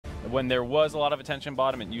when there was a lot of attention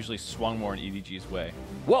bottom, it usually swung more in EDG's way.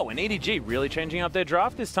 Whoa, and EDG really changing up their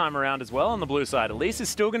draft this time around as well on the blue side. Elise is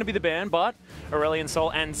still going to be the ban, but Aurelion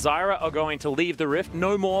Sol and Zyra are going to leave the Rift.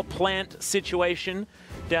 No more plant situation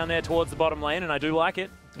down there towards the bottom lane, and I do like it.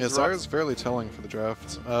 Yeah, Zyra's fairly telling for the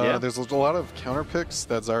draft. Yeah. There's a lot of counter picks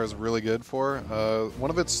that Zyra's really good for. One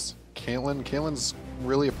of it's Caitlyn. Caitlyn's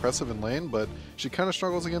really oppressive in lane, but she kind of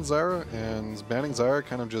struggles against Zyra, and banning Zyra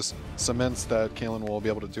kind of just cements that Caitlyn will be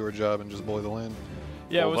able to do her job and just bully the lane.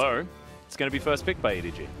 Yeah, although it's going to be first picked by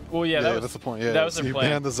EDG. Well, yeah, that's the point. Yeah, that was so their you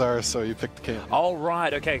plan. banned the Zyra, so you picked the Caitlyn. Oh,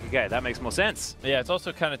 right. Okay, that makes more sense. Yeah, it's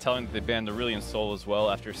also kind of telling that they banned Aurelion Sol as well.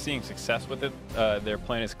 After seeing success with it, their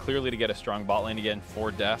plan is clearly to get a strong bot lane again for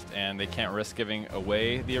Deft, and they can't risk giving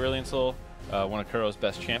away the Aurelion Sol, one of Kuro's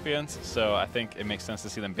best champions. So I think it makes sense to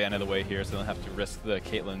see them ban it away here, so they don't have to risk the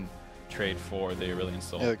Caitlyn trade for the Aurelion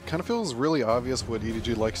Sol. Yeah, it kind of feels really obvious what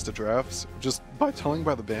EDG likes to draft just by telling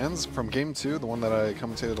by the bans. From game 2, the one that I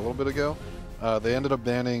commentated a little bit ago, they ended up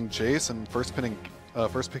banning Jayce and first picking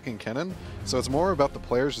Kennen. So it's more about the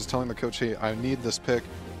players just telling the coach, hey, I need this pick,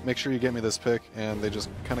 make sure you get me this pick, and they just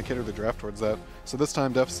kind of cater the draft towards that. So this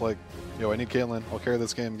time Deft's like, yo, I need Caitlyn, I'll carry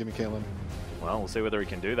this game, give me Caitlyn. Well, we'll see whether he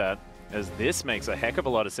can do that, as this makes a heck of a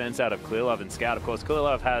lot of sense out of ClearLove and Scout. Of course,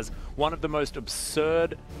 ClearLove has one of the most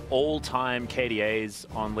absurd all-time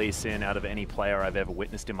KDAs on Lee Sin out of any player I've ever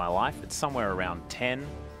witnessed in my life. It's somewhere around 10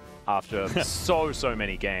 after so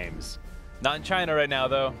many games. Not in China right now,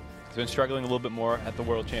 though. He's been struggling a little bit more at the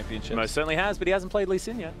World Championships. Most certainly has, but he hasn't played Lee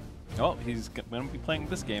Sin yet. Well, he's going to be playing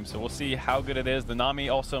this game, so we'll see how good it is. The Nami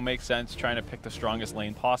also makes sense, trying to pick the strongest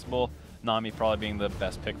lane possible. Nami probably being the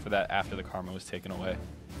best pick for that after the Karma was taken away.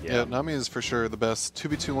 Yeah, Nami is for sure the best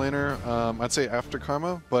 2v2 laner, I'd say after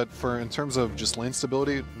Karma, but in terms of just lane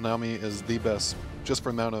stability, Nami is the best, just for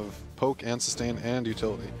amount of poke and sustain and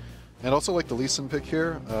utility. And also like the Lee Sin pick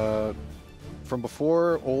here, from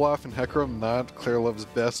before, Olaf and Hecarim, not ClearLove's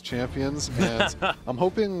best champions, and I'm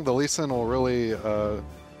hoping the Lee Sin will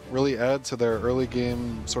really add to their early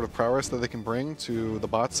game sort of prowess that they can bring to the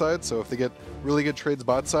bot side. So if they get really good trades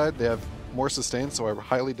bot side, they have more sustain, so I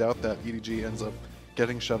highly doubt that EDG ends up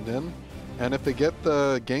getting shoved in. And if they get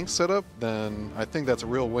the gank set up, then I think that's a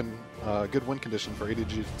real win, good win condition for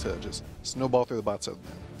EDG to just snowball through the bot side.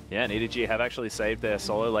 Yeah, and EDG have actually saved their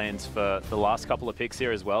solo lanes for the last couple of picks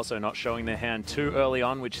here as well, so not showing their hand too early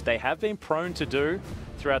on, which they have been prone to do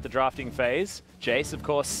throughout the drafting phase. Jayce, of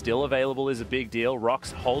course, still available is a big deal.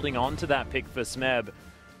 Rox holding on to that pick for Smeb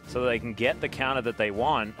so they can get the counter that they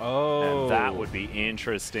want. Oh. And that would be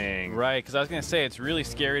interesting. Right, because I was going to say, it's really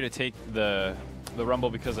scary to take the Rumble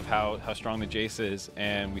because of how strong the Jayce is,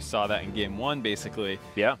 and we saw that in game 1, basically.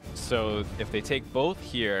 Yeah. So if they take both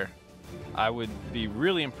here, I would be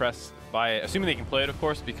really impressed by it, assuming they can play it, of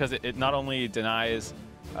course, because it not only denies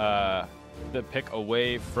the pick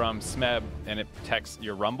away from Smeb and it protects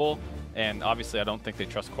your Rumble, and obviously I don't think they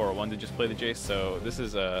trust Kuro 1 to just play the Jayce, so this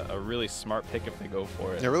is a really smart pick if they go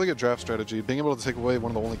for it. Yeah, really good draft strategy. Being able to take away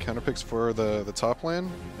one of the only counter picks for the top lane,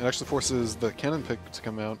 it actually forces the Kennen pick to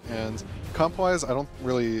come out. And comp-wise, I don't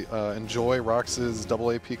really enjoy Rox's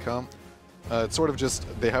double AP comp. It's sort of just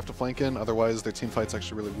they have to flank in, otherwise their team fight's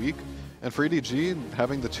actually really weak. And for EDG,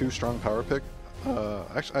 having the 2 strong power pick,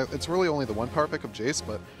 actually it's really only the 1 power pick of Jayce,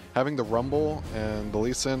 but having the Rumble and the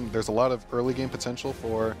Lee Sin, there's a lot of early game potential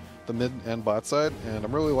for the mid and bot side, and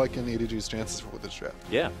I'm really liking EDG's chances with this draft.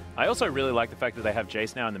 Yeah, I also really like the fact that they have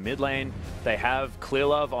Jayce now in the mid lane. They have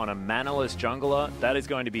ClearLove on a manaless jungler. That is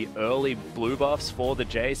going to be early blue buffs for the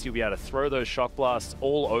Jayce. You'll be able to throw those shock blasts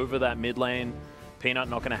all over that mid lane. Peanut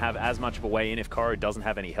not going to have as much of a way in if Kuro doesn't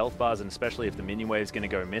have any health bars, and especially if the minion wave is going to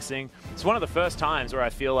go missing. It's one of the first times where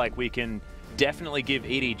I feel like we can definitely give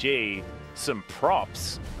EDG some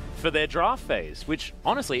props for their draft phase, which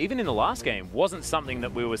honestly, even in the last game, wasn't something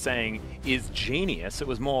that we were saying is genius. It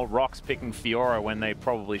was more Rox picking Fiora when they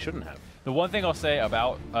probably shouldn't have. The one thing I'll say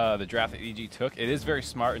about the draft that EDG took, it is very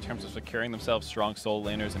smart in terms of securing themselves strong solo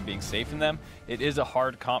laners and being safe in them. It is a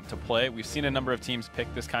hard comp to play. We've seen a number of teams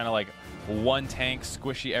pick this kind of like one tank,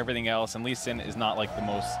 squishy everything else, and Lee Sin is not like the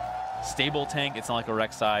most stable tank. It's not like a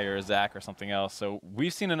Rek'Sai or a Zac or something else. So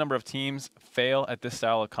we've seen a number of teams fail at this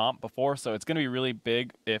style of comp before, so it's going to be really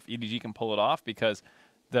big if EDG can pull it off, because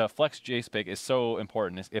the flex Jayce pick is so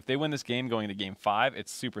important. If they win this game going into game 5,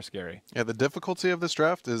 it's super scary. Yeah, the difficulty of this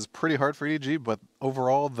draft is pretty hard for EDG, but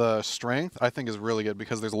overall the strength I think is really good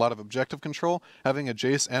because there's a lot of objective control. Having a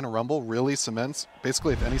Jayce and a Rumble really cements,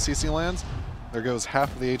 basically if any CC lands, there goes half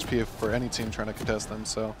of the HP for any team trying to contest them.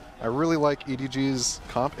 So I really like EDG's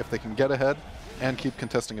comp if they can get ahead and keep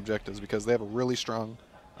contesting objectives, because they have a really strong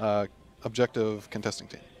objective contesting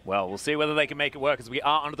team. Well, we'll see whether they can make it work as we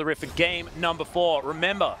are under the rift for game number 4.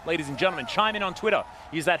 Remember, ladies and gentlemen, chime in on Twitter.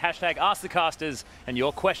 Use that hashtag AskTheCasters, and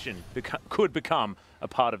your question could become a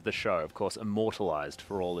part of the show. Of course, immortalized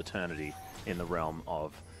for all eternity in the realm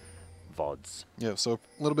of VODs. Yeah, so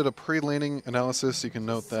a little bit of pre-laning analysis. You can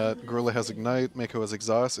note that Gorilla has Ignite, Meiko has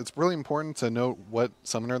Exhaust. It's really important to note what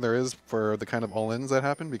summoner there is for the kind of all-ins that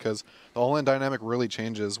happen, because the all-in dynamic really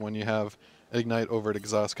changes when you have Ignite over at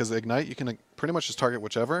Exhaust, because Ignite you can pretty much just target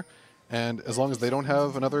whichever, and as long as they don't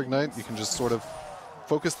have another Ignite, you can just sort of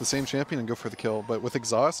focus the same champion and go for the kill. But with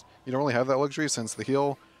Exhaust, you don't really have that luxury, since the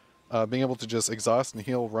heal, being able to just exhaust and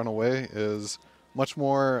heal run away is much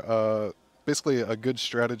more basically a good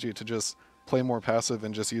strategy to just play more passive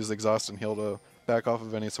and just use Exhaust and heal to back off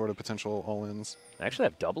of any sort of potential all-ins. They actually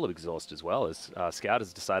have double Exhaust as well, as Scout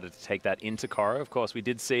has decided to take that into Kuro. Of course, we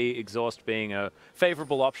did see Exhaust being a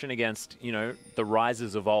favorable option against, you know, the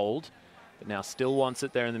Ryzes of old, but now still wants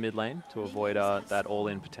it there in the mid lane to avoid that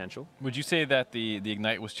all-in potential. Would you say that the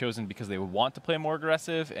Ignite was chosen because they would want to play more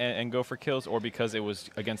aggressive and go for kills, or because it was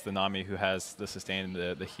against the Nami who has the sustain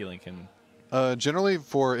and the healing can... Generally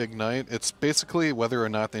for Ignite, it's basically whether or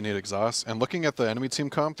not they need Exhaust. And looking at the enemy team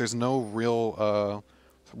comp, there's no real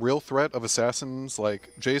threat of assassins.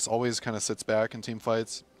 Like Jayce always kind of sits back in team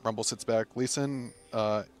fights. Rumble sits back. Lee Sin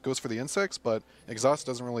goes for the insects, but Exhaust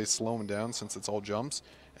doesn't really slow him down since it's all jumps,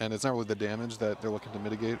 and it's not really the damage that they're looking to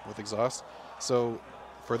mitigate with Exhaust. So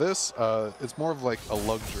for this, it's more of like a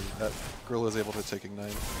luxury that Gorilla is able to take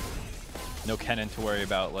Ignite. No Kennen to worry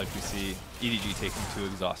about like we see EDG taking 2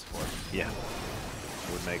 Exhaust for. Yeah,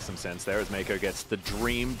 would make some sense there as Meiko gets the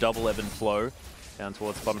dream double ebb and flow down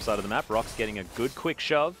towards the bottom side of the map. Rox getting a good quick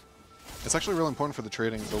shove. It's actually really important for the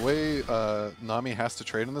trading. The way Nami has to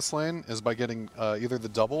trade in this lane is by getting either the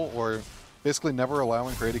double or basically never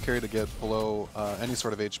allowing her AD carry to get below any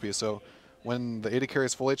sort of HP. So when the AD carry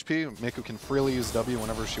is full HP, Meiko can freely use W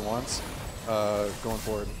whenever she wants going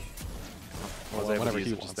forward. Was able whenever to use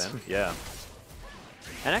he it wants. just then. Yeah.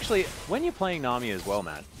 And actually, when you're playing Nami as well,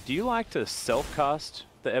 Matt, do you like to self-cast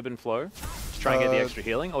the ebb and flow to try and get the extra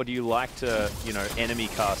healing, or do you like to, you know, enemy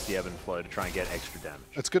cast the ebb and flow to try and get extra damage?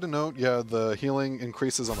 It's good to note, yeah, the healing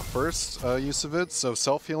increases on the first use of it. So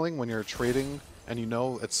self-healing when you're trading and you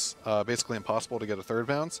know it's basically impossible to get a third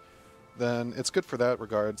bounce, then it's good for that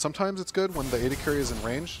regard. Sometimes it's good when the AD carry is in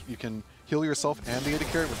range. You can heal yourself and the AD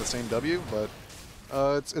carry with the same W, but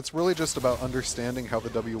it's really just about understanding how the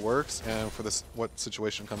W works and for this what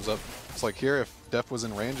situation comes up. It's like here, if Deft was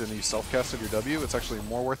in range and you self-casted your W, it's actually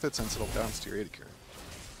more worth it since it'll bounce to your AD carry.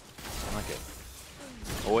 I like it.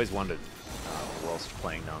 Always wondered, whilst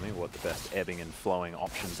playing Nami, what the best ebbing and flowing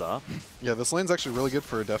options are. Yeah, this lane's actually really good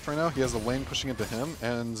for Deft right now. He has a lane pushing into him,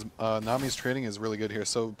 and Nami's trading is really good here.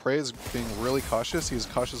 So Prey is being really cautious. He's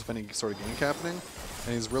cautious of any sort of gank happening,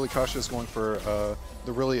 and he's really cautious going for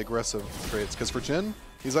the really aggressive trades. Because for Jhin,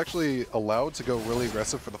 he's actually allowed to go really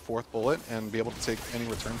aggressive for the 4th bullet and be able to take any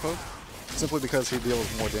return poke, simply because he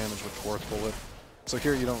deals more damage with 4th bullet. So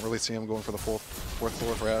here you don't really see him going for the 4th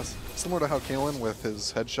bullet harass. Similar to how Caitlyn with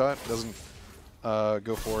his headshot doesn't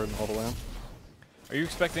go forward all the way. Are you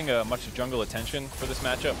expecting much jungle attention for this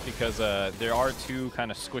matchup? Because there are 2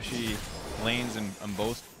 kind of squishy lanes on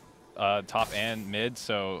both top and mid.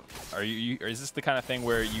 So is this the kind of thing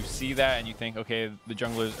where you see that and you think, okay, the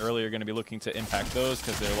junglers early are going to be looking to impact those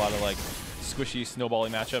because there are a lot of like squishy, snowbally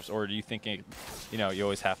matchups, or do you think you know, you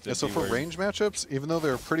always have to? Yeah, so for range matchups, even though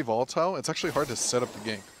they're pretty volatile, it's actually hard to set up the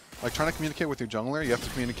gank. Like trying to communicate with your jungler, you have to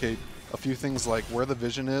communicate a few things like where the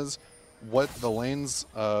vision is, what the lanes,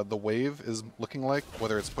 the wave is looking like,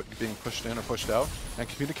 whether it's being pushed in or pushed out, and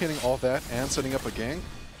communicating all that and setting up a gank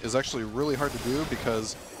is actually really hard to do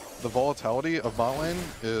because the volatility of bot lane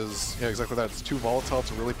is, yeah, exactly that. It's too volatile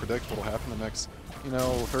to really predict what will happen in the next, you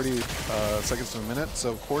know, 30 seconds to a minute.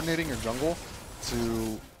 So coordinating your jungle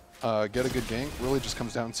to get a good gank really just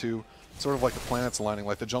comes down to sort of like the planets aligning.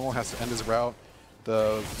 Like the jungle has to end his route,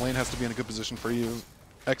 the lane has to be in a good position for you,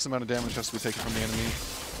 X amount of damage has to be taken from the enemy.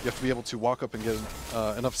 You have to be able to walk up and get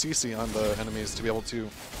enough CC on the enemies to be able to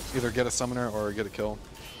either get a summoner or get a kill.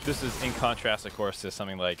 This is in contrast, of course, to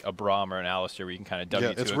something like a Braum or an Alistar where you can kind of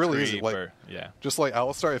W to it's a really creep easy. Like, or, yeah. Just like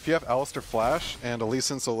Alistar, if you have Alistar Flash and a Lee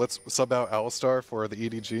Sin, so let's sub out Alistar for the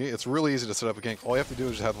EDG, it's really easy to set up a gank. All you have to do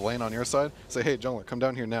is just have the lane on your side, say, hey, jungler, come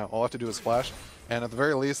down here now. All I have to do is flash, and at the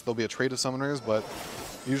very least, there'll be a trade of summoners, but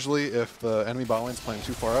usually if the enemy bot lane's playing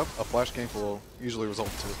too far up, a flash gank will usually result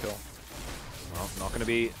into a kill. Well, not going to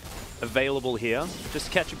be available here. Just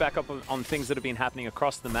to catch you back up on things that have been happening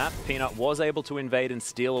across the map, Peanut was able to invade and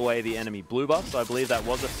steal away the enemy blue buff, so I believe that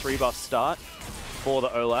was a 3-buff start for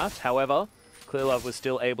the Olaf. However, ClearLove was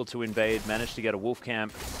still able to invade, managed to get a Wolf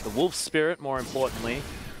Camp, the Wolf Spirit more importantly,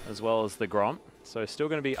 as well as the Gromp. So still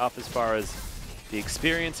going to be up as far as the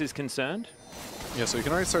experience is concerned. Yeah, so you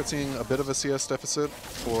can already start seeing a bit of a CS deficit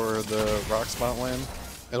for the Rox bot lane.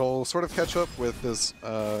 It'll sort of catch up with this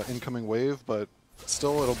incoming wave, but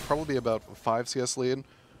still it'll probably be about 5 CS lead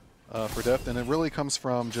for Deft, and it really comes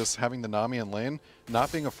from just having the Nami in lane,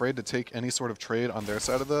 not being afraid to take any sort of trade on their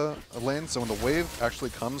side of the lane. So when the wave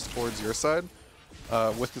actually comes towards your side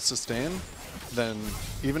with the sustain, then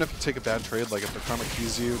even if you take a bad trade, like if the Karma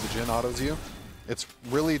keys you, the Jhin autos you, it's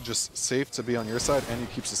really just safe to be on your side, and you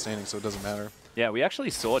keep sustaining, so it doesn't matter. Yeah, we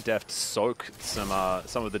actually saw Deft soak some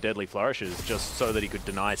of the deadly flourishes just so that he could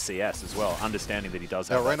deny CS as well, understanding that he does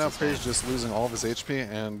have right now, sustain. Prey's just losing all of his HP,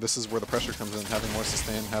 and this is where the pressure comes in, having more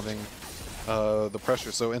sustain, having the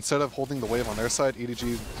pressure. So instead of holding the wave on their side,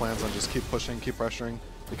 EDG plans on just keep pushing, keep pressuring,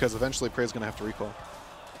 because eventually Prey's going to have to recall.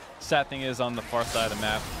 Sad thing is, on the far side of the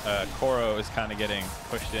map, Kuro is kind of getting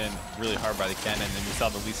pushed in really hard by the Kennen, and we saw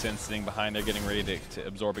the Lee Sin sitting behind there getting ready to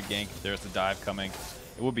absorb a gank. There's the dive coming.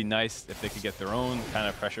 It would be nice if they could get their own kind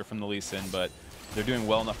of pressure from the Lee Sin, but they're doing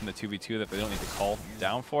well enough in the 2v2 that they don't need to call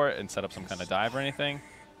down for it and set up some kind of dive or anything.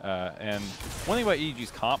 And one thing about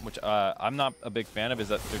EDG's comp, which I'm not a big fan of, is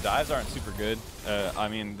that their dives aren't super good. I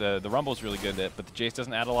mean, the Rumble's really good at it, but the Jayce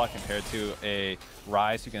doesn't add a lot compared to a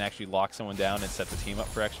Ryze who can actually lock someone down and set the team up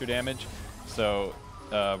for extra damage. So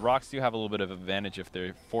Rox do have a little bit of advantage if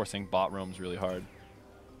they're forcing bot roams really hard.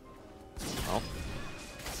 Well,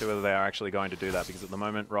 see whether they are actually going to do that, because at the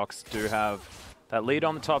moment Rox do have that lead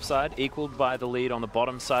on the top side, equaled by the lead on the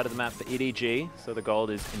bottom side of the map for EDG, so the gold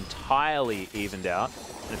is entirely evened out.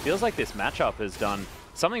 And it feels like this matchup has done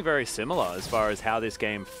something very similar as far as how this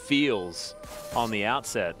game feels on the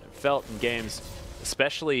outset. It felt in games,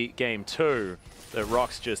 especially game 2, that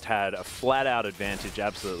Rox just had a flat-out advantage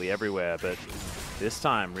absolutely everywhere, but this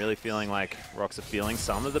time really feeling like Rox are feeling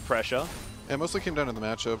some of the pressure. It mostly came down to the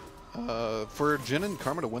matchup. For Jhin and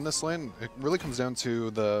Karma to win this lane, it really comes down to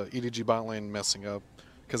the EDG bot lane messing up.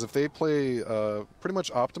 Because if they play pretty much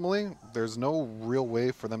optimally, there's no real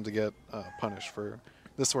way for them to get punished for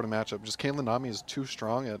this sort of matchup. Just Caitlyn Nami is too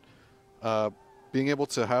strong at being able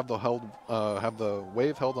to have the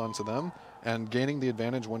wave held onto them and gaining the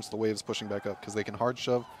advantage once the wave's pushing back up. Because they can hard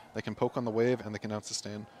shove, they can poke on the wave, and they can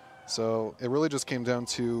out-sustain. So it really just came down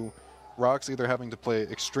to Rox either having to play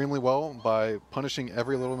extremely well by punishing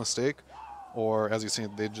every little mistake, or as you see,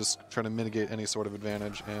 they just try to mitigate any sort of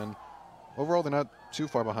advantage. And overall, they're not too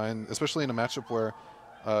far behind, especially in a matchup where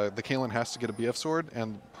the Caitlyn has to get a BF sword,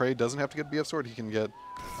 and Prey doesn't have to get a BF sword. He can get,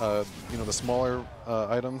 the smaller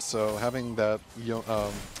items. So having that,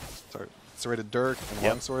 serrated dirk and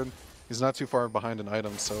longsword, he's not too far behind in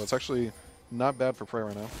items. So it's actually not bad for Prey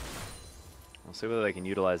right now. We'll see whether they can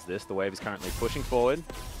utilize this. The wave is currently pushing forward.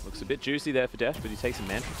 Looks a bit juicy there for Deft, but he takes a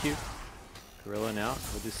Mantra Cube. Gorilla now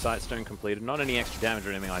with his Sightstone completed. Not any extra damage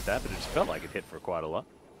or anything like that, but it just felt like it hit for quite a lot.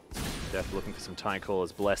 Deft looking for some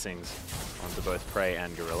Tidecrawler's blessings onto both Prey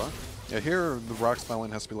and Gorilla. Yeah, here the Rox bot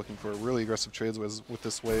lane has to be looking for really aggressive trades with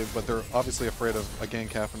this wave, but they're obviously afraid of a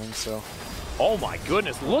gank happening, so... Oh my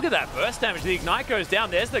goodness, look at that burst damage. The Ignite goes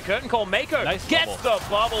down. There's the curtain call. Meiko gets the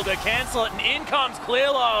bubble to cancel it, and in comes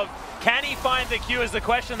ClearLove. Can he find the Q is the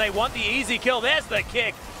question. They want the easy kill. There's the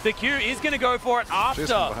kick. The Q is going to go for it after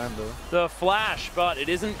the flash, but it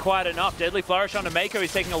isn't quite enough. Deadly Flourish onto Meiko.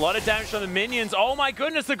 He's taking a lot of damage from the minions. Oh my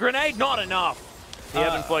goodness, the grenade, not enough. The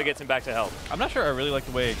Ebb and Flow gets him back to health. I'm not sure I really like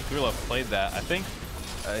the way ClearLove played that. I think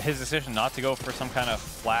his decision not to go for some kind of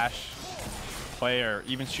flash play or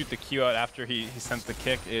even shoot the Q out after he sent the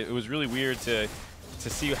kick, it was really weird to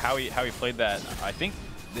see how he played that. I think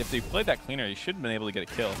if they played that cleaner, he should have been able to get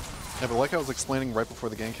a kill. Yeah, but like I was explaining right before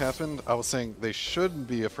the gank happened, I was saying they shouldn't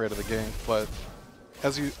be afraid of the gank, but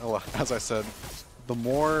as I said, the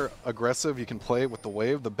more aggressive you can play with the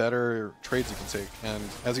wave, the better trades you can take. And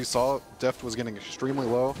as you saw, Deft was getting extremely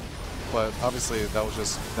low, but obviously that was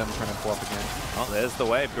just them trying to pull up the game. Oh, there's the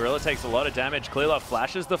wave. Gorilla takes a lot of damage. ClearLove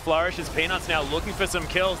flashes the flourish as Peanuts now looking for some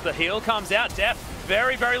kills. The heal comes out. Deft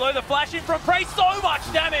very, very low. The flash in from Prey, so much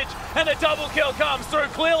damage, and the double kill comes through.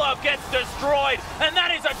 ClearLove gets destroyed, and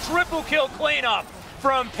that is a triple kill cleanup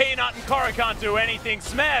from Peanut, and Kuro can't do anything.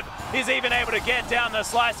 Smeb is even able to get down the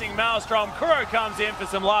slicing Maelstrom. Kuro comes in for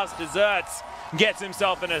some last desserts, gets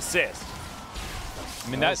himself an assist. I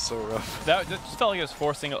mean, that's so rough. That just felt like it was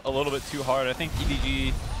forcing a little bit too hard. I think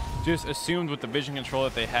EDG just assumed with the vision control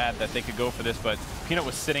that they had that they could go for this, but Peanut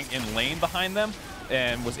was sitting in lane behind them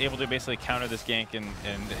and was able to basically counter this gank, and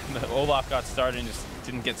Olaf got started and just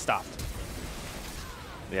didn't get stopped.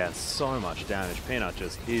 Yeah, so much damage. Peanut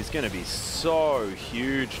just is going to be so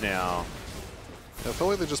huge now. I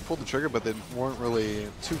felt like they just pulled the trigger, but they weren't really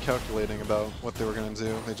too calculating about what they were going to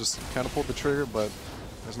do. They just kind of pulled the trigger, but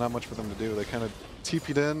there's not much for them to do. They kind of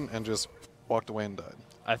TP'd in and just walked away and died.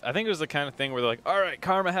 I think it was the kind of thing where they're like, all right,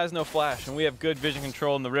 Karma has no flash, and we have good vision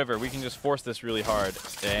control in the river. We can just force this really hard,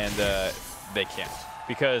 and they can't.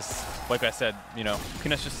 Because, like I said, you know,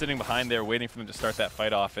 Kennen's just sitting behind there waiting for them to start that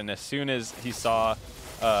fight off, and as soon as he saw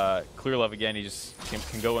ClearLove again, he just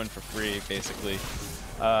can go in for free, basically.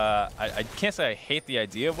 I can't say I hate the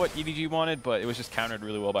idea of what EDG wanted, but it was just countered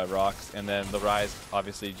really well by Rox, and then the Ryze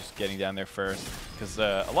obviously just getting down there first, because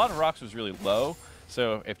a lot of Rox was really low.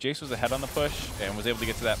 So if Jayce was ahead on the push and was able to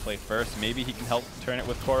get to that play first, maybe he can help turn it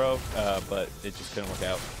with Kuro, but it just couldn't work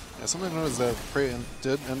out. Yeah, something to note is that Prey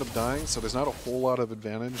did end up dying, so there's not a whole lot of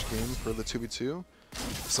advantage gained for the 2v2.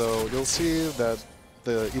 So you'll see that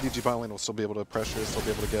the EDG bot lane will still be able to pressure, still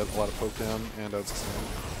be able to get a lot of poke down and out-sustain.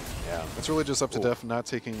 Yeah, it's really just up to Deft not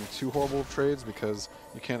taking too horrible trades because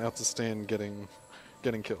you can't out-sustain getting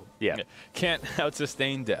killed. Yeah. Can't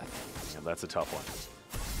out-sustain death. Yeah, that's a tough one.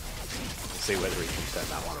 See whether he can turn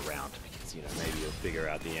that one around, because, you know, maybe he'll figure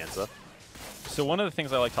out the answer. So one of the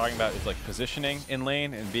things I like talking about is like positioning in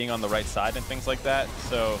lane and being on the right side and things like that.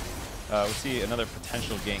 So we see another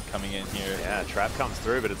potential gank coming in here. Yeah, trap comes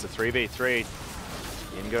through, but it's a 3v3.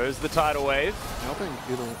 In goes the tidal wave. I don't think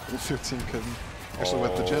either 15 could actually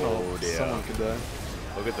with the Jhin ult, someone could die.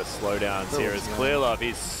 Look at the slowdowns here as ClearLove.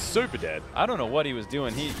 He's super dead. I don't know what he was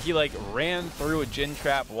doing. He like ran through a Jhin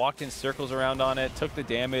trap, walked in circles around on it, took the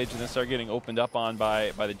damage, and then started getting opened up on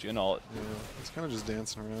by the Jhin ult. Yeah, he's kind of just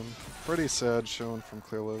dancing around. Pretty sad showing from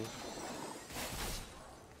ClearLove.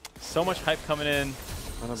 So much hype coming in.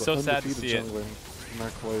 So sad to see it.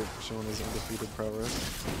 Not quite showing his undefeated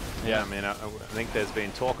prowess. Yeah, I mean, I think there's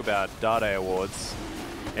been talk about Dade Awards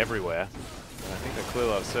everywhere. And I think that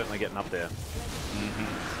ClearLove's certainly getting up there.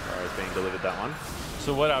 As far as being delivered that one.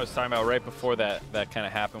 So what I was talking about right before that kind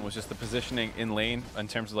of happened was just the positioning in lane in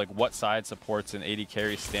terms of like what side supports and AD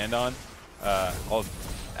carries stand on. I'll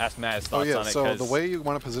ask Matt his thoughts on it. So the way you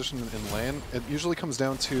want to position in lane, it usually comes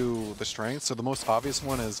down to the strength. So the most obvious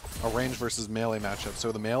one is a range versus melee matchup.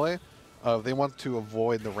 So the melee, they want to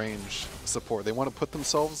avoid the range support. They want to put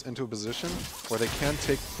themselves into a position where they can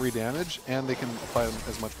take free damage and they can apply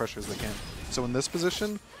as much pressure as they can. So in this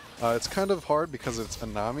position, it's kind of hard because it's a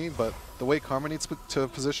Nami, but the way Karma needs to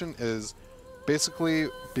position is basically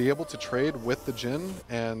be able to trade with the Jhin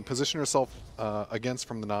and position yourself against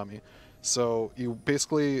from the Nami. So you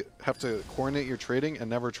basically have to coordinate your trading and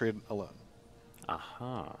never trade alone.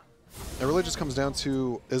 It really just comes down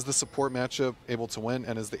to, is the support matchup able to win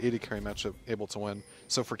and is the AD carry matchup able to win?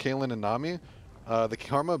 So for Caitlyn and Nami, the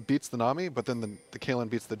Karma beats the Nami, but then the Caitlyn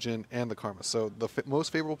beats the Jhin and the Karma. So the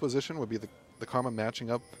most favorable position would be the Karma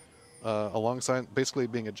matching up alongside, basically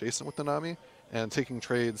being adjacent with the Nami and taking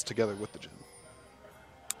trades together with the Jhin.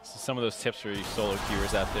 So some of those tips for you solo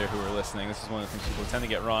queuers out there who are listening, this is one of the things people tend to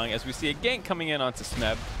get wrong, as we see a gank coming in onto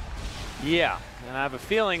Smeb. Yeah, and I have a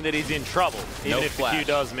feeling that he's in trouble. Even if flash. the Q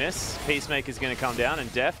does miss, Peacemaker's going to come down,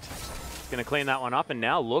 and Deft is going to clean that one up, and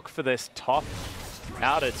now look for this top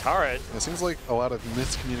outer turret. It seems like a lot of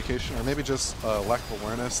miscommunication, or maybe just lack of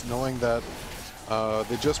awareness, knowing that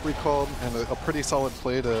they just recalled, and a pretty solid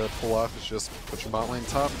play to pull off is just put your bot lane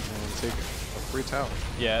top and take a free tower.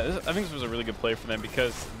 Yeah, I think this was a really good play for them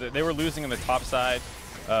because they were losing on the top side.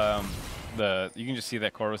 You can just see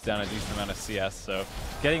that Core was down a decent amount of CS, so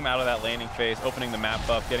getting them out of that landing phase, opening the map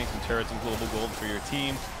up, getting some turrets and global gold for your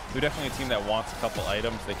team. They're definitely a team that wants a couple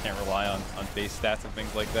items. They can't rely on base stats and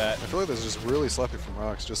things like that. I feel like this is just really sloppy from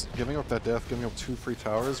Rox. Just giving up that death, giving up 2 free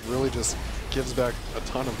towers, really just gives back a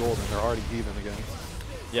ton of gold, and they're already even again.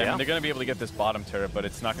 Yeah, I mean, they're going to be able to get this bottom turret, but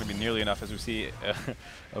it's not going to be nearly enough as we see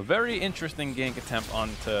a very interesting gank attempt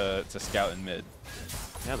to scout in mid.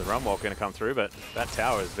 Yeah, the run walk going to come through, but that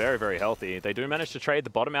tower is very, very healthy. They do manage to trade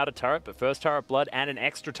the bottom outer turret, but first turret blood and an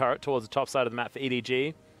extra turret towards the top side of the map for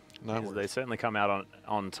EDG. They certainly come out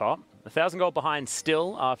on top. 1,000 gold behind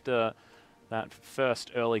still after that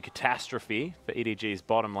first early catastrophe for EDG's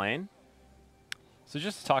bottom lane. So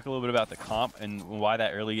just to talk a little bit about the comp and why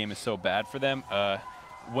that early game is so bad for them.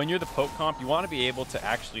 When you're the poke comp, you want to be able to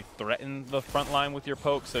actually threaten the front line with your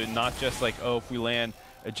poke, so not just like, oh, if we land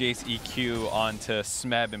a Jayce EQ onto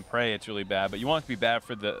Smeb and Prey, it's really bad. But you want it to be bad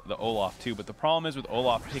for the Olaf too. But the problem is with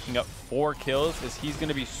Olaf picking up 4 kills is he's going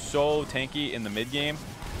to be so tanky in the mid game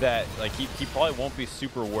that like he probably won't be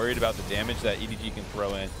super worried about the damage that EDG can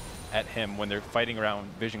throw in at him when they're fighting around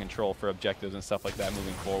vision control for objectives and stuff like that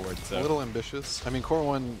moving forward. So a little ambitious. I mean, Core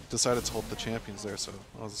 1 decided to hold the champions there, so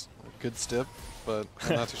that was a good step, but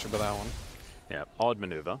I'm not too sure about that one. Yeah, odd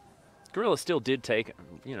maneuver. Gorilla still did take,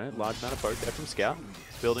 you know, large amount of poke there from Scout.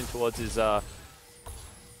 He's building towards his, how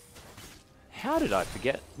did I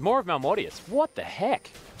forget? More of Malmortius. What the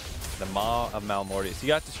heck? The Maw of Malmortius. He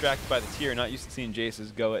got distracted by the tier, not used to seeing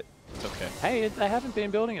Jayce's go it. It's okay. Hey, they haven't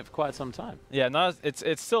been building it for quite some time. Yeah,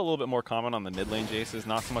 it's still a little bit more common on the mid lane Jayce's,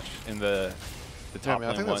 not so much in the top lane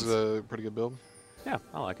I think ones. that's a pretty good build. Yeah,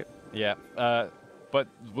 I like it. Yeah, but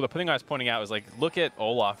the thing I was pointing out was like, look at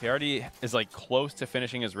Olaf. He already is like close to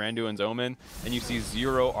finishing his Randuin's Omen, and you see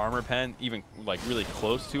 0 armor pen, even like really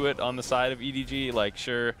close to it on the side of EDG. Like,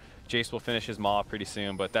 sure, Jayce will finish his Maw pretty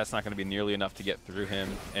soon, but that's not going to be nearly enough to get through him.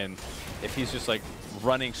 And if he's just like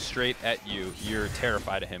running straight at you, you're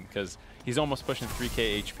terrified of him because he's almost pushing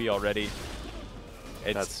 3k HP already.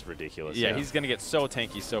 That's ridiculous. Yeah, he's going to get so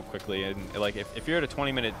tanky so quickly. And like, if you're at a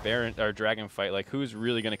 20-minute Baron or Dragon fight, like who's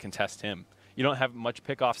really going to contest him? You don't have much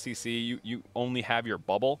pick-off CC. You only have your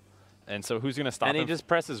bubble. And so who's going to stop him? And he just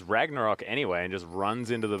presses Ragnarok anyway and just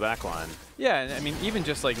runs into the backline. Yeah, and I mean, even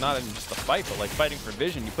just like, not even just the fight, but like fighting for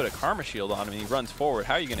vision, you put a Karma Shield on him and he runs forward.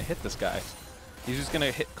 How are you going to hit this guy? He's just going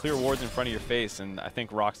to hit clear wards in front of your face, and I think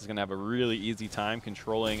Rox is going to have a really easy time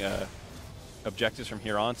controlling objectives from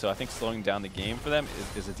here on, so I think slowing down the game for them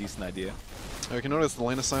is a decent idea. You can notice the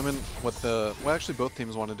lane assignment, what actually both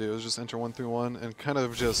teams want to do is just enter 1-3-1 and kind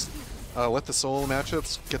of just let the solo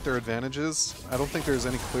matchups get their advantages. I don't think there's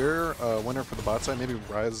any clear winner for the bot side. Maybe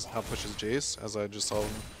Ryze outpushes Jayce, as I just saw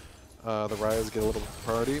the Ryze get a little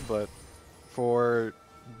priority, but for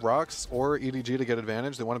Rox or EDG to get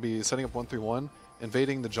advantage, they want to be setting up 1-3-1,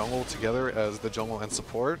 invading the jungle together as the jungle and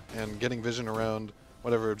support, and getting vision around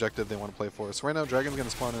whatever objective they want to play for. So right now, Dragon's going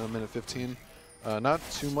to spawn in a minute 15. Not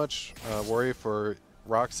too much worry for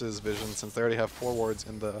Rox's vision since they already have 4 wards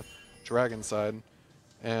in the Dragon side.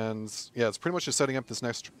 And yeah, it's pretty much just setting up this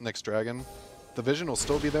next Dragon. The vision will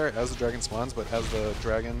still be there as the Dragon spawns, but as the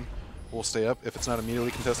Dragon will stay up. If it's not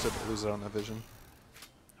immediately contested, they'll lose it on that vision.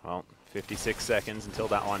 Well, 56 seconds until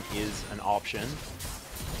that one is an option.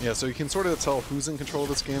 Yeah, so you can sort of tell who's in control of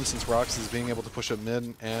this game since Rox is being able to push up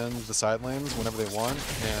mid and the side lanes whenever they want,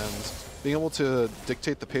 and being able to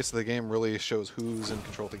dictate the pace of the game really shows who's in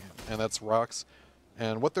control of the game, and that's Rox.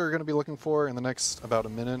 And what they're going to be looking for in the next about a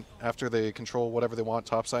minute after they control whatever they want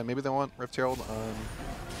topside, maybe they want Rift Herald on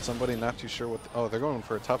somebody, not too sure what, they're going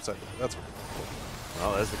for a topside, that's what they're going for.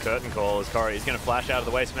 Well, there's the curtain call as Corey. He's going to flash out of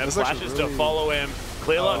the way. Smeb flashes to follow him.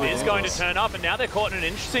 ClearLove is going to turn up, and now they're caught in an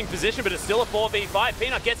interesting position, but it's still a 4v5.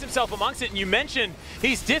 Peanut gets himself amongst it, and you mentioned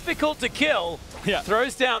he's difficult to kill. Yeah.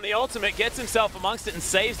 Throws down the ultimate, gets himself amongst it, and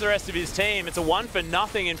saves the rest of his team. It's a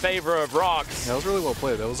 1-for-0 in favor of Rox. Yeah, that was really well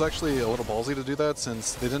played. It was actually a little ballsy to do that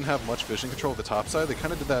since they didn't have much vision control of the top side. They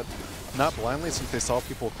kind of did that not blindly since they saw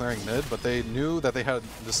people clearing mid, but they knew that they had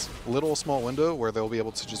this little small window where they'll be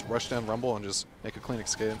able to just rush down Rumble and just make a clean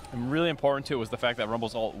escape. And really important to it was the fact that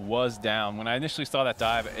Rumble's ult was down. When I initially saw that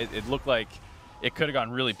dive, it looked like it could have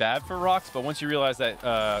gone really bad for Rox, but once you realize that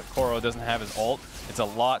Kuro doesn't have his ult, it's a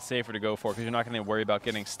lot safer to go for because you're not going to worry about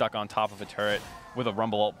getting stuck on top of a turret with a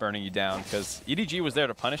Rumble ult burning you down, because EDG was there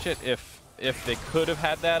to punish it if they could have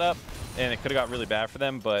had that up, and it could have got really bad for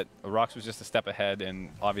them, but Rox was just a step ahead and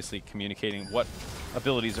obviously communicating what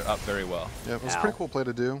abilities are up very well. Yeah, it was a pretty cool play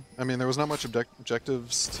to do. I mean, there was not much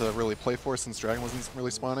objectives to really play for since Dragon wasn't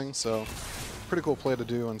really spawning, so pretty cool play to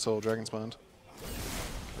do until Dragon spawned.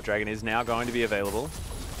 The Dragon is now going to be available.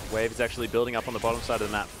 Wave is actually building up on the bottom side of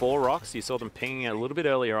the map for Rox. You saw them pinging it a little bit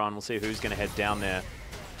earlier on. We'll see who's going to head down there.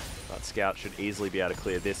 But Scout should easily be able to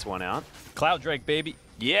clear this one out. Cloud Drake, baby.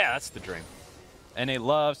 Yeah, that's the dream. NA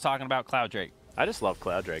loves talking about Cloud Drake. I just love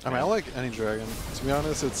Cloud Drake. I mean, I like any Dragon. To be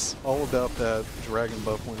honest, it's all about that Dragon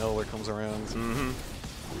buff when Elder comes around.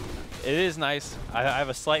 It is nice. I have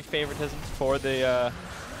a slight favoritism for the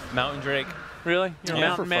Mountain Drake. Really? You're a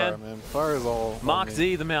mountain man? Fire, man. Fire is all Markz,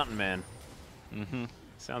 the mountain man.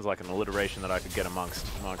 Sounds like an alliteration that I could get amongst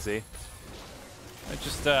Markz.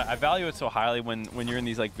 I value it so highly when you're in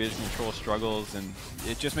these like vision control struggles, and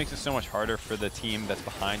it just makes it so much harder for the team that's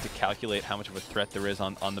behind to calculate how much of a threat there is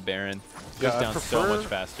on the Baron. It goes down so much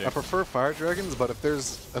faster. I prefer Fire Dragons, but if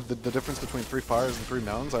there's the difference between 3 Fires and 3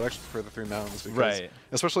 Mountains, I'd actually prefer the 3 Mountains. Because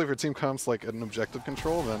especially if your team comes like an objective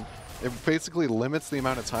control, then it basically limits the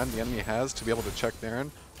amount of time the enemy has to be able to check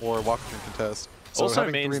Baron or walk through contest. So also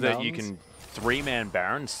means that you can 3-man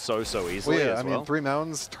Baron so easily well, yeah, as well. I mean, 3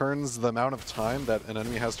 Mountains turns the amount of time that an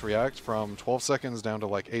enemy has to react from 12 seconds down to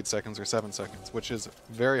like 8 seconds or 7 seconds, which is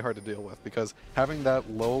very hard to deal with because having that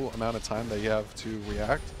low amount of time that you have to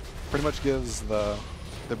react pretty much gives the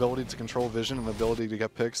ability to control vision and the ability to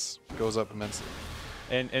get picks goes up immensely.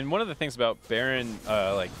 And one of the things about Baron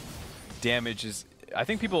like damage is I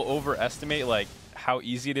think people overestimate like how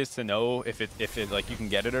easy it is to know if it like you can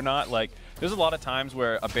get it or not. Like there's a lot of times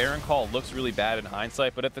where a Baron call looks really bad in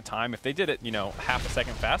hindsight, but at the time, if they did it, you know, half a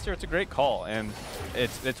second faster, it's a great call. And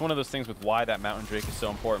it's one of those things with why that Mountain Drake is so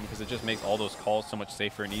important, because it just makes all those calls so much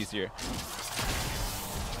safer and easier.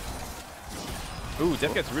 Ooh,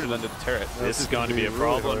 Deft gets rooted under the turret. This is going to be a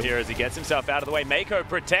problem here as he gets himself out of the way. Meiko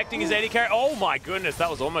protecting his AD carry. Oh my goodness,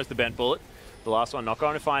 that was almost the bent bullet. The last one not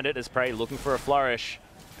going to find it as Prey looking for a flourish.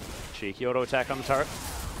 Cheeky auto attack on the turret.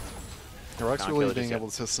 Rox really being able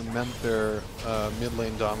to cement their mid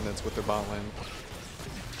lane dominance with their bot lane.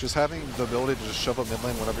 Just having the ability to just shove up mid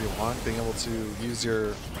lane whenever you want, being able to use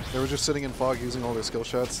your... They were just sitting in fog using all their skill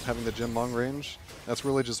shots, having the Jhin long range. That's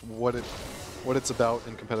really just what it's about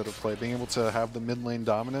in competitive play. Being able to have the mid lane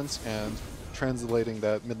dominance and translating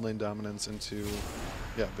that mid lane dominance into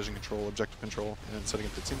vision control, objective control, and setting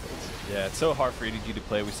up the team fights. Yeah, it's so hard for EDG to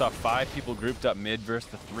play. We saw 5 people grouped up mid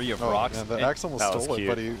versus the 3 of Rox. Yeah, the Axe almost stole it,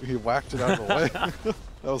 but he whacked it out of the way.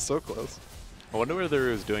 That was so close. I wonder whether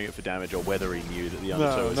he was doing it for damage or whether he knew that the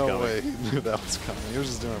undertow was coming. No way he knew that was coming. He was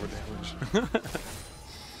just doing it for damage.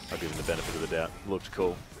 I'll give him the benefit of the doubt. Looked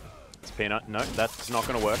cool. It's Peanut. No, that's not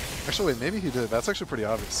going to work. Actually, maybe he did. That's actually pretty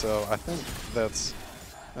obvious. So I think that's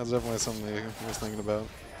definitely something he was thinking about.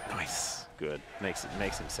 Nice. Good. Makes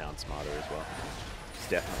him sound smarter as well. It's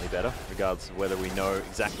definitely better, regardless of whether we know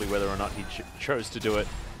exactly whether or not he chose to do it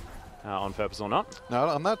on purpose or not. No,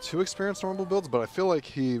 I'm not too experienced in normal builds, but I feel like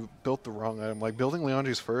he built the wrong item. Like building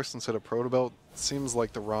Leandri's first instead of Proto Belt seems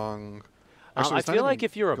like the wrong... Actually, I feel like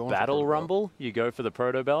if you're a Battle Rumble, you go for the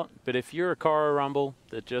Proto Belt, but if you're a Kuro Rumble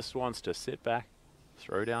that just wants to sit back,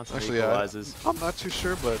 throw down some equalizers. I'm not too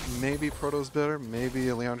sure, but maybe Proto's better,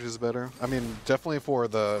 maybe Leandri's better. I mean, definitely for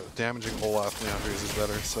the damaging Olaf, Leandri's is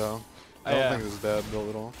better, so I don't think this is bad build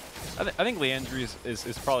at all. I think Leandri's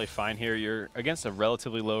is probably fine here. You're against a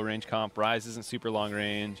relatively low range comp. Ryze isn't super long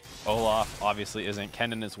range. Olaf obviously isn't.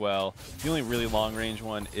 Kennen as well. The only really long range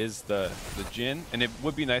one is the Jhin, and it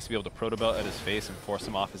would be nice to be able to Proto Belt at his face and force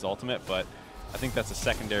him off his ultimate, but I think that's a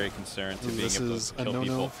secondary concern to being able to kill people. This is a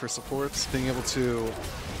no-no for supports. Being able to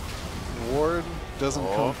ward doesn't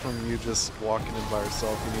come from you just walking in by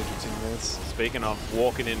yourself. You need your teammates. Speaking of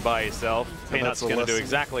walking in by yourself, Peanut's going to do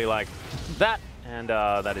exactly like that, and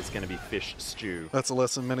that is going to be fish stew. That's a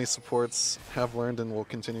lesson many supports have learned and will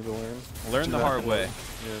continue to learn. Learn the hard way.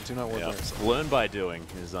 Yeah, do not work by yourself. Learn by doing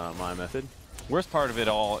is my method. Worst part of it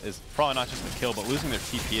all is probably not just the kill, but losing their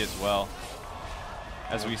TP as well.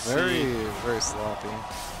 As we see. Very sloppy.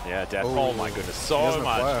 Yeah, Deft. Oh my goodness, so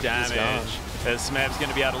much damage. As Smeb's going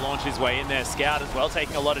to be able to launch his way in there. Scout as well,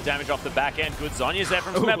 taking a lot of damage off the back end. Good Zonya's there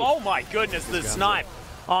from Smeb. Oh my goodness, the snipe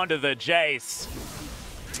onto the Jayce.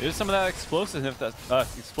 There's some of that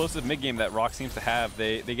explosive mid game that Rox seems to have.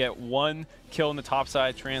 They get one kill in the top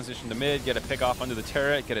side, transition to mid, get a pick off under the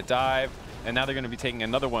turret, get a dive, and now they're going to be taking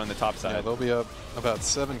another one on the top side. Yeah, they'll be up about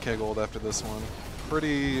 7k gold after this one.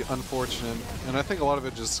 Pretty unfortunate, and I think a lot of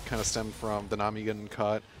it just kind of stemmed from the Nami getting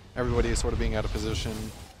caught, everybody sort of being out of position.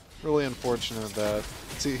 Really unfortunate that,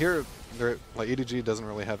 see here, like EDG doesn't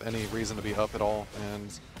really have any reason to be up at all,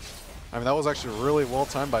 and I mean that was actually really well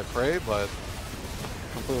timed by Prey, but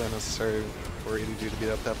completely unnecessary for EDG to be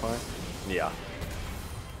up that far. Yeah.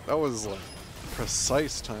 That was like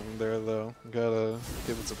precise timing there though, gotta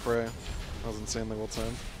give it to Prey. That was insanely well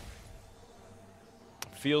timed.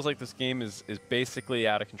 Feels like this game is basically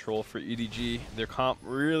out of control for EDG. Their comp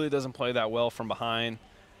really doesn't play that well from behind.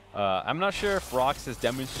 I'm not sure if Rox has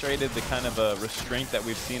demonstrated the kind of restraint that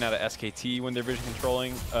we've seen out of SKT when they're vision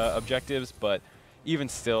controlling objectives, but even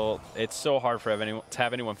still, it's so hard for to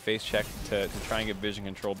have anyone face check to try and get vision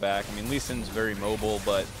control back. I mean, Lee Sin's very mobile,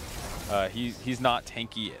 but he's not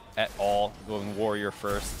tanky at all going warrior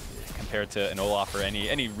first compared to an Olaf or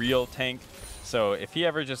any real tank. So if he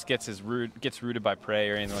ever just gets rooted by Prey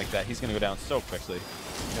or anything like that, he's going to go down so quickly.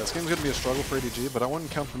 Yeah, this game's going to be a struggle for EDG, but I wouldn't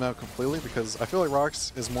count them out completely because I feel like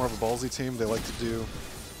Rox is more of a ballsy team. They like to do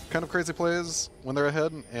kind of crazy plays when they're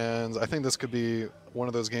ahead, and I think this could be one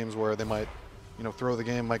of those games where they might, throw the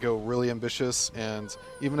game, might go really ambitious, and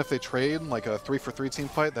even if they trade like a 3-for-3 team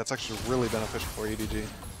fight, that's actually really beneficial for EDG. Yeah.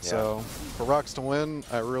 So for Rox to win,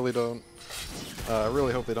 I really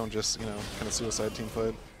hope they don't just, kind of suicide team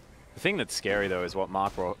fight. The thing that's scary, though, is what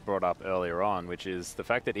Mark brought up earlier on, which is the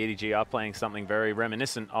fact that EDG are playing something very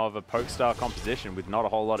reminiscent of a Pokestar composition with not a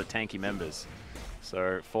whole lot of tanky members.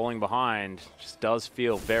 So falling behind just does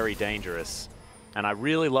feel very dangerous. And I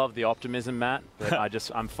really love the optimism, Matt, but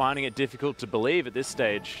I'm finding it difficult to believe at this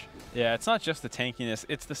stage Yeah, it's not just the tankiness,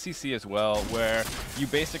 it's the CC as well, where you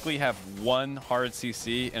basically have one hard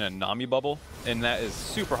CC in a Nami bubble, and that is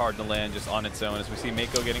super hard to land just on its own, as we see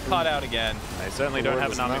Meiko getting caught out again. They certainly don't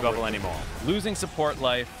have a Nami bubble anymore. Losing support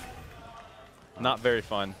life, not very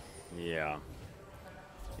fun. Yeah.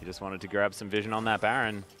 He just wanted to grab some vision on that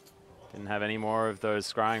Baron. Didn't have any more of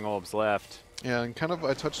those scrying orbs left. Yeah, and kind of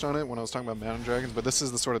I touched on it when I was talking about Mountain Dragons, but this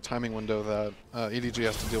is the sort of timing window that EDG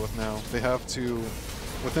has to deal with now. They have to,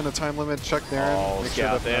 within a time limit, check Baron. Oh, make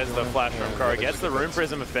sure there's the flash from Kuro. Gets the Rune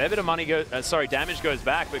Prism. A fair bit of money damage goes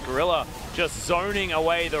back, but Gorilla just zoning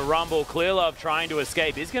away the Rumble. ClearLove trying to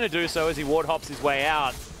escape. He's going to do so as he ward hops his way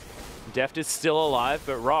out. Deft is still alive,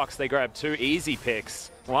 but Rox, they grab 2 easy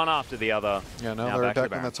picks, one after the other. Yeah, now they're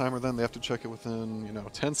back on that timer then. They have to check it within,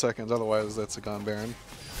 10 seconds, otherwise that's a gone Baron.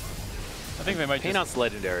 I think they might Peanut's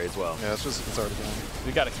legendary as well. Yeah, it's already gone.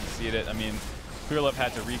 We got to concede it. I mean, ClearLove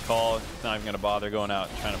had to recall. Not even going to bother going out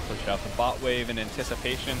and trying to push out the bot wave in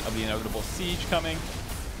anticipation of the inevitable siege coming.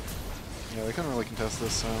 Yeah, they couldn't really contest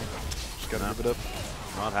this, so just got to give it up.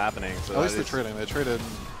 Not happening. So at least they're trading. They traded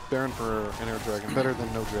Baron for an air dragon. Better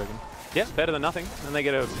than no dragon. Yeah, better than nothing. And they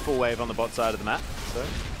get a full wave on the bot side of the map. So,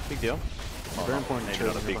 big deal. Very important. Maybe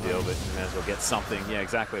not a big deal, but you may as well get something. Yeah,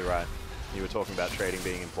 exactly right. You were talking about trading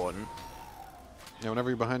being important. Yeah, whenever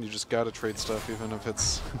you're behind, you just got to trade stuff, even if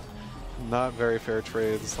it's not very fair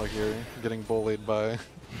trades, like you're getting bullied by...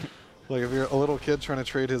 Like if you're a little kid trying to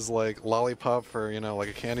trade his like lollipop for, like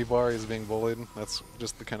a candy bar, he's being bullied. That's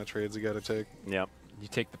just the kind of trades you got to take. Yep. You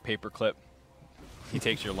take the paper clip. He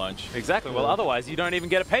takes your lunch. Exactly. Well, otherwise you don't even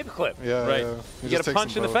get a paperclip. Yeah, right. Yeah. You get a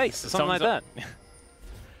punch in the face, or something like that.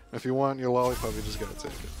 If you want your lollipop, you just gotta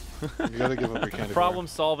take it. You gotta give up your candy Problem bar.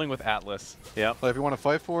 solving with Atlus. Yep. Like if you want to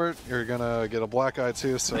fight for it, you're gonna get a black eye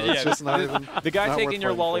too. So it's just not even. The guy not taking worth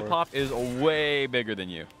your fighting lollipop is way bigger than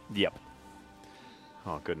you. Yep.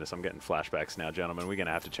 Oh, goodness, I'm getting flashbacks now, gentlemen. We're going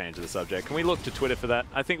to have to change the subject. Can we look to Twitter for that?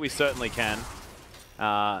 I think we certainly can.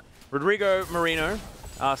 Rodrigo Marino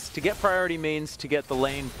asks, to get priority means to get the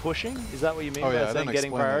lane pushing? Is that what you mean by saying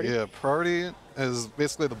getting priority? Yeah, priority is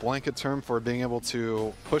basically the blanket term for being able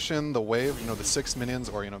to push in the wave, the 6 minions,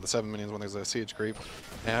 or the 7 minions when there's a siege creep.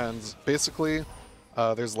 And basically,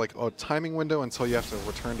 there's like a timing window until you have to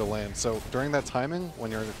return to lane. So during that timing, when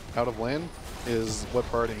you're out of lane, is what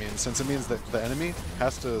priority means, since it means that the enemy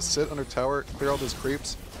has to sit under tower, clear all those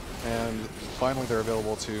creeps, and finally they're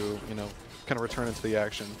available to, kind of return into the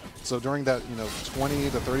action. So during that,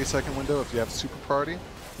 20 to 30 second window, if you have super priority,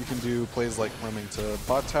 you can do plays like roaming to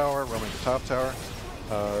bot tower, roaming to top tower,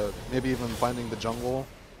 maybe even finding the jungle,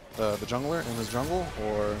 the jungler in his jungle,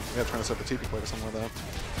 or trying to set the TP play or something like that.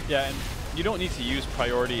 Yeah, and you don't need to use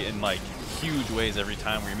priority in like huge ways every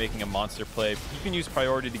time where you're making a monster play. You can use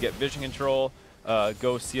priority to get vision control,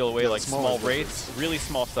 go seal away like small wraiths, really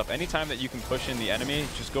small stuff. Anytime that you can push in the enemy,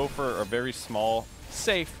 just go for a very small,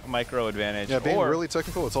 safe micro advantage. Yeah, being really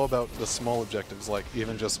technical, it's all about the small objectives, like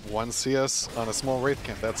even just 1 CS on a small wraith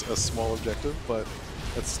camp, that's a small objective, but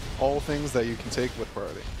it's all things that you can take with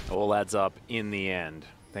priority. All adds up in the end.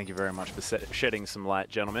 Thank you very much for shedding some light,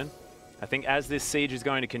 gentlemen. I think as this siege is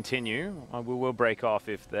going to continue, we will break off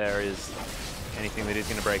if there is anything that is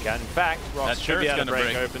going to break out. In fact, Rox should be able to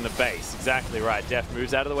break open the base. Exactly right. Deft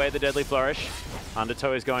moves out of the way of the Deadly Flourish.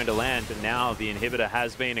 Undertow is going to land, but now the inhibitor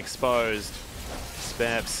has been exposed.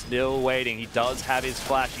 Smeb still waiting. He does have his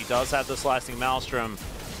flash. He does have the Slicing Maelstrom.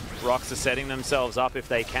 Rox are setting themselves up if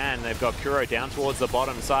they can. They've got Kuro down towards the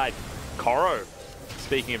bottom side. Kuro,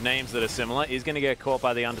 speaking of names that are similar, is going to get caught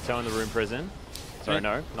by the Undertow in the Rune Prison. Sorry,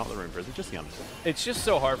 no, not the Rune Prison, just the Undertow. It's just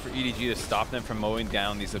so hard for EDG to stop them from mowing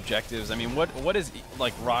down these objectives. I mean, what is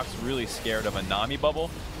like Rox really scared of? A Nami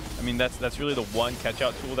bubble? I mean, that's really the one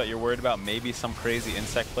catch-out tool that you're worried about. Maybe some crazy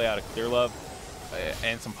insect play out of ClearLove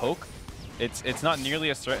and some poke. It's not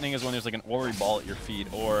nearly as threatening as when there's like an Ori ball at your feet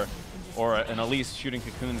or an Elise shooting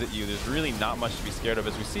cocoons at you. There's really not much to be scared of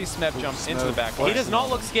as we see Smeb jump into the back. He does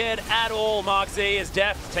not look scared at all. Markz is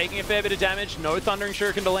Deft taking a fair bit of damage. No Thundering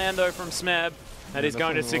Shuriken to land though from Smeb. That is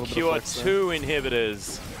going to secure 2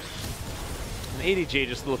 inhibitors. And EDG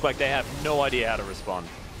just look like they have no idea how to respond.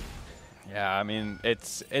 Yeah, I mean,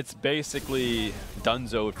 it's basically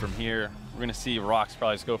dunzoed from here. We're going to see Rox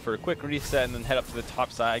probably just go for a quick reset and then head up to the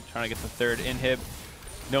top side, trying to get the 3rd inhib.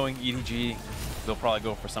 Knowing EDG, they'll probably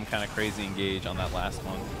go for some kind of crazy engage on that last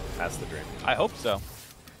one. That's the dream. I hope so.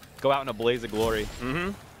 Go out in a blaze of glory.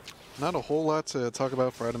 Not a whole lot to talk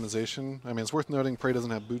about for itemization. I mean, it's worth noting Prey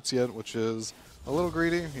doesn't have boots yet, which is a little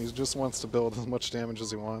greedy. He just wants to build as much damage as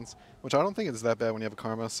he wants, which I don't think is that bad when you have a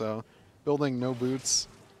Karma, so building no boots,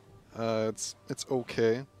 it's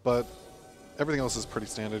okay, but everything else is pretty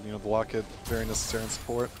standard. The locket, very necessary in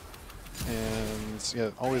support. And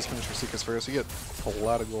yeah, always finish your Seekers first. You get a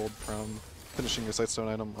lot of gold from finishing your Sightstone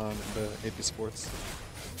item on the AP Sports.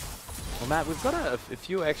 Well, Matt, we've got a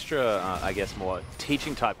few extra, I guess, more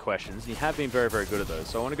teaching type questions. You have been very, very good at those,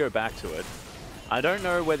 so I want to go back to it. I don't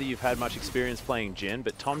know whether you've had much experience playing Jhin,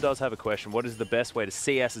 but Tom does have a question. What is the best way to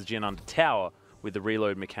CS as Jhin under tower with the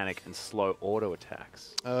reload mechanic and slow auto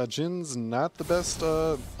attacks? Jin's not the best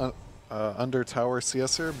under tower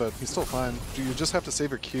CSer, but he's still fine. You just have to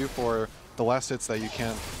save your Q for the last hits that you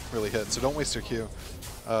can't really hit, so don't waste your Q.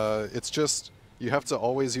 It's just you have to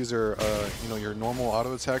always use your your normal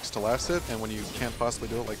auto attacks to last hit, and when you can't possibly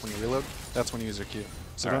do it, like when you reload, that's when you use your Q.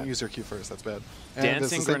 So don't use your Q first, that's bad. And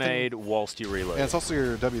Dancing grenade whilst you reload. And it's also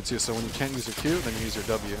your W too, so when you can't use your Q, then you use your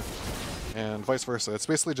W. And vice versa. It's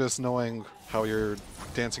basically just knowing how your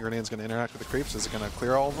dancing grenade is going to interact with the creeps. Is it going to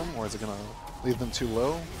clear all of them, or is it going to leave them too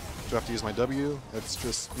low? Do I have to use my W? It's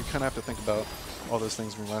just, you kind of have to think about all those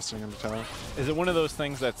things when you're lasting in the tower. Is it one of those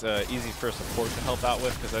things that's easy for support to help out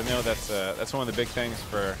with? Because I know that's one of the big things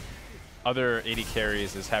for other AD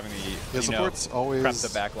carries is having the support's always prep the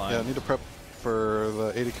back line. Yeah, need to prep for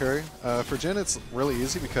the AD carry. For Jhin, it's really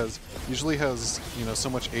easy because it usually has so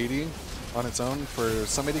much AD on its own. For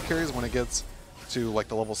some AD carries, when it gets to like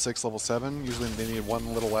the level 6, level 7, usually they need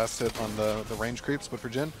one little last hit on the range creeps. But for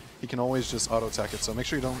Jhin, he can always just auto attack it. So make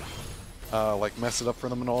sure you don't like mess it up for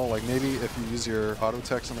them and all. Like maybe if you use your auto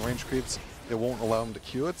attacks on the range creeps, it won't allow him to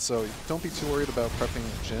Q it. So don't be too worried about prepping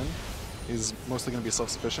Jhin. He's mostly going to be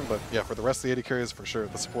self-sufficient. But yeah, for the rest of the AD carries, for sure,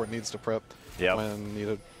 the support needs to prep when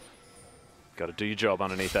needed. Got to do your job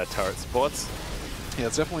underneath that turret, supports. Yeah,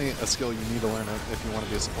 it's definitely a skill you need to learn it if you want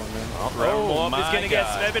to be a support man. Olaf is going to get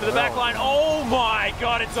Smeb into the back line. Oh my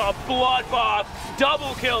god, it's a bloodbath.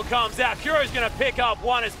 Double kill comes out. Kuro's going to pick up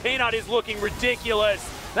one as Peanut is looking ridiculous.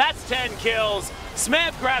 That's 10 kills.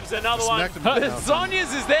 Smeb grabs another one.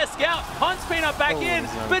 Zhonya's is there. Scout hunts Peanut back in,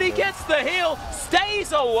 but he gets the heal,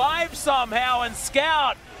 stays alive somehow, and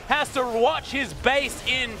Scout has to watch his base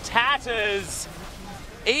in tatters.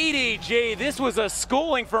 EDG, this was a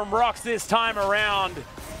schooling from Rox this time around.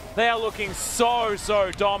 They are looking so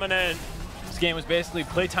dominant. This game was basically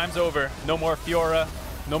playtime's over. No more Fiora,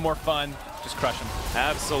 no more fun, just crush them.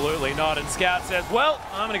 Absolutely not. And Scout says, well,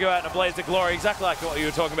 I'm going to go out in a blaze of glory, exactly like what you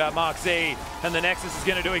were talking about, Markz. And the Nexus is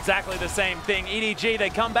going to do exactly the same thing. EDG,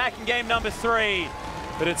 they come back in game number 3,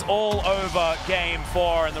 but it's all over game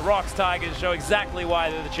 4, and the Rox Tigers show exactly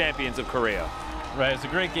why they're the champions of Korea. Right, it's a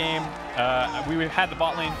great game. We had the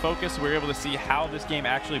bot lane focus. We were able to see how this game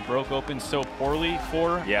actually broke open so poorly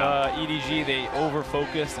for EDG. They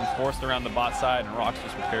over-focused and forced around the bot side, and Rox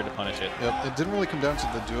was prepared to punish it. Yep, it didn't really come down to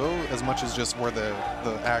the duo as much as just where the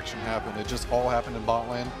action happened. It just all happened in bot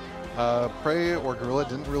lane. Prey or Gorilla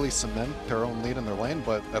didn't really cement their own lead in their lane,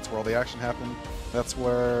 but that's where all the action happened. That's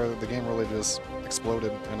where the game really just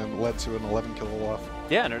exploded, and it led to an 11-kill Olaf.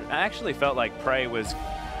 Yeah, and it actually felt like Prey was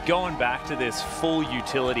going back to this full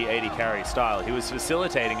utility AD carry style. He was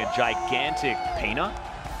facilitating a gigantic Peanut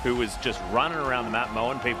who was just running around the map,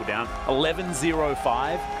 mowing people down.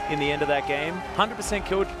 11-0-5 in the end of that game. 100%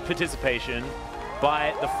 kill participation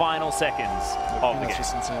by the final seconds of the game.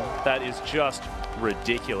 Just insane. That is just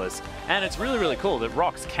ridiculous. And it's really, really cool that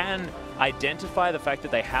Rox can identify the fact that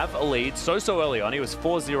they have a lead so early on. He was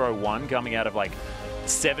 4-0-1 coming out of like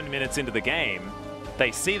 7 minutes into the game.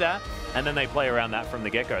 They see that, and then they play around that from the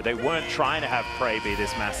get-go. They weren't trying to have Prey be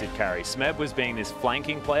this massive carry. Smeb was being this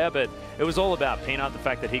flanking player, but it was all about Peanut, the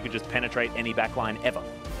fact that he could just penetrate any backline ever.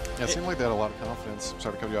 Yeah, it seemed like they had a lot of confidence.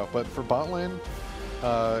 Sorry to cut you off, but for bot lane,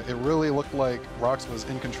 it really looked like Rox was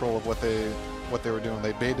in control of what they were doing.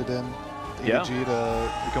 They baited in EDG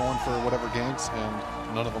to go in for whatever ganks,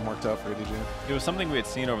 and none of them worked out for EDG. It was something we had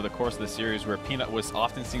seen over the course of the series where Peanut was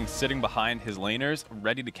often seen sitting behind his laners,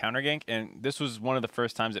 ready to counter gank, and this was one of the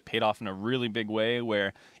first times it paid off in a really big way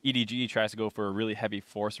where EDG tries to go for a really heavy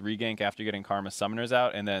force regank after getting Karma Summoners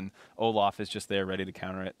out, and then Olaf is just there ready to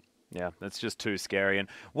counter it. Yeah, that's just too scary. And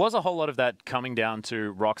was a whole lot of that coming down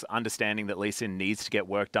to Rox understanding that Lee Sin needs to get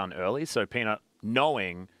work done early, so Peanut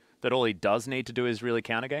knowing that all he does need to do is really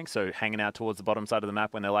counter gank, so hanging out towards the bottom side of the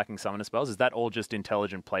map when they're lacking summoner spells. Is that all just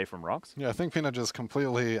intelligent play from Rox? Yeah, I think Peanut just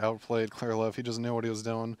completely outplayed ClearLove. He just knew what he was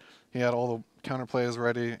doing. He had all the counter plays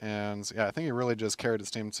ready, and yeah, I think he really just carried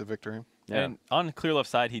his team to victory. Yeah. And on ClearLove's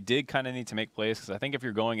side, he did kind of need to make plays, because I think if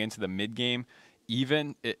you're going into the mid game,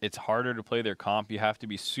 even it's harder to play their comp. You have to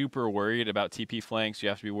be super worried about TP flanks. You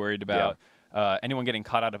have to be worried about anyone getting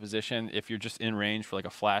caught out of position. If you're just in range for like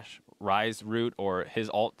a flash Ryze route or his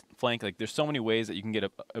alt flank. Like, there's so many ways that you can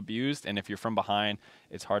get abused, and if you're from behind,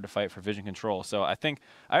 it's hard to fight for vision control. So I think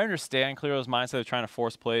I understand ClearLove's mindset of trying to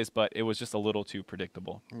force plays, but it was just a little too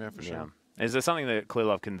predictable. Yeah, for sure. Is there something that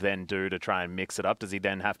ClearLove can then do to try and mix it up? Does he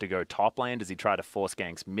then have to go top lane? Does he try to force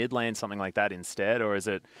ganks mid lane, something like that instead? Or is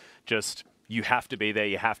it just you have to be there,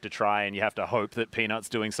 you have to try, and you have to hope that Peanut's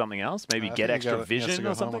doing something else? Maybe get extra vision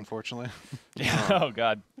or something? Unfortunately. Oh,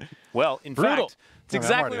 God. Well, in Brutal. fact, it's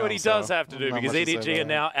exactly what he does have to do, because EDG are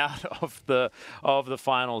now out of the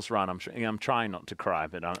finals run. I'm trying not to cry,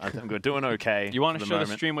 but I'm doing okay. You want to show the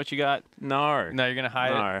stream what you got? No. No, you're going to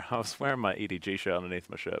hide it? No, I was wearing my EDG shirt underneath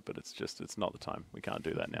my shirt, but it's not the time. We can't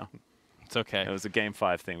do that now. It's okay. It was a Game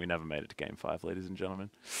 5 thing. We never made it to Game 5, ladies and gentlemen.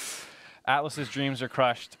 Atlus's dreams are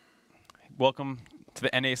crushed. Welcome to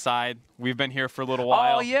the NA side. We've been here for a little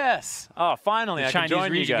while. Oh, yes. Oh, finally, I can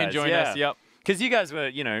join you guys. Can join us, yep. Because you guys were,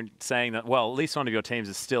 saying that, well, at least one of your teams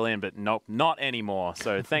is still in, but nope, not anymore.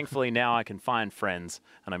 So thankfully now I can find friends,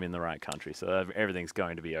 and I'm in the right country, so everything's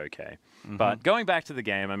going to be okay. But going back to the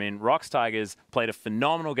game, I mean, Rox Tigers played a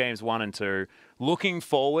phenomenal games 1 and 2. Looking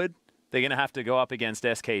forward, they're going to have to go up against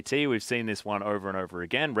SKT. We've seen this one over and over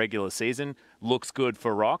again. Regular season looks good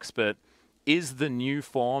for Rox, but is the new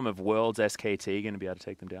form of Worlds SKT going to be able to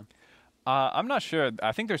take them down? I'm not sure.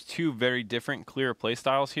 I think there's two very different, clear play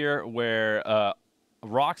styles here, where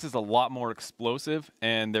Rox is a lot more explosive,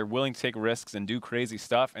 and they're willing to take risks and do crazy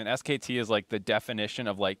stuff. And SKT is like the definition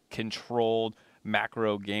of like controlled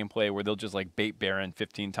macro gameplay, where they'll just like bait Baron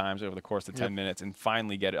 15 times over the course of 10 minutes and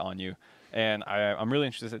finally get it on you. And I'm really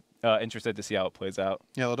interested to see how it plays out.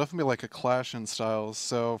 Yeah, there'll definitely be like a clash in styles.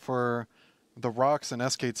 So for the Rox and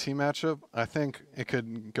SKT matchup, I think it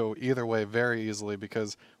could go either way very easily,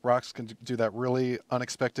 because Rox can do that really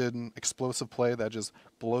unexpected and explosive play that just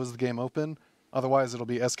blows the game open. Otherwise, it'll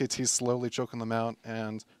be SKT slowly choking them out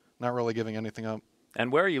and not really giving anything up.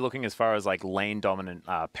 And where are you looking as far as like lane dominant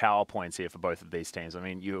power points here for both of these teams? I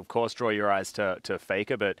mean, you of course draw your eyes to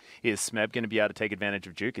Faker, but is Smeb going to be able to take advantage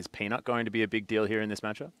of Duke? Is Peanut going to be a big deal here in this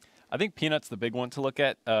matchup? I think Peanut's the big one to look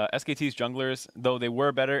at. SKT's junglers, though they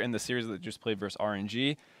were better in the series that just played versus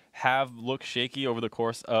RNG, have looked shaky over the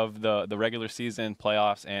course of the regular season,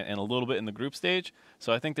 playoffs, and a little bit in the group stage.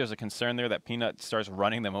 So I think there's a concern there that Peanut starts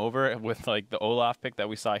running them over with like the Olaf pick that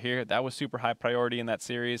we saw here. That was super high priority in that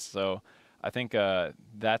series. So I think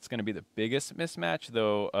that's going to be the biggest mismatch,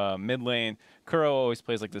 though mid lane, Kuro always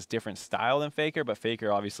plays like this different style than Faker, but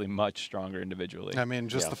Faker obviously much stronger individually. I mean,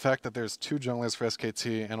 just the fact that there's 2 junglers for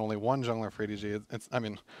SKT and only 1 jungler for EDG, I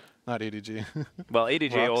mean, not EDG. Well,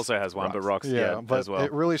 EDG Rox also has one, but Rox but as well.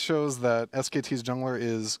 It really shows that SKT's jungler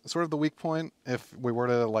is sort of the weak point, if we were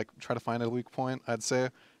to like try to find a weak point, I'd say.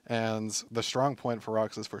 And the strong point for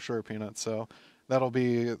Rox is for sure Peanut. So that'll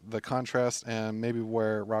be the contrast and maybe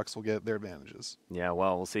where Rox will get their advantages. Yeah,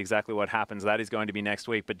 well, we'll see exactly what happens. That is going to be next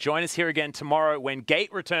week. But join us here again tomorrow when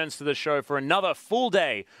Gate returns to the show for another full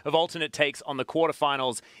day of alternate takes on the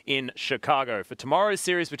quarterfinals in Chicago. For tomorrow's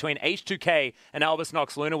series between H2K and Albus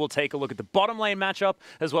Nox Luna, we'll take a look at the bottom lane matchup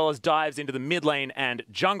as well as dives into the mid lane and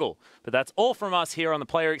jungle. But that's all from us here on the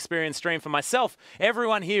Player Experience stream. For myself,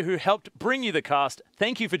 everyone here who helped bring you the cast,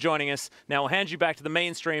 thank you for joining us. Now I'll hand you back to the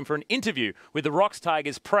main stream for an interview with the Rox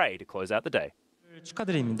Tigers Prey to close out the day.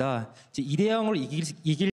 축하드립니다. 2대 0으로 이길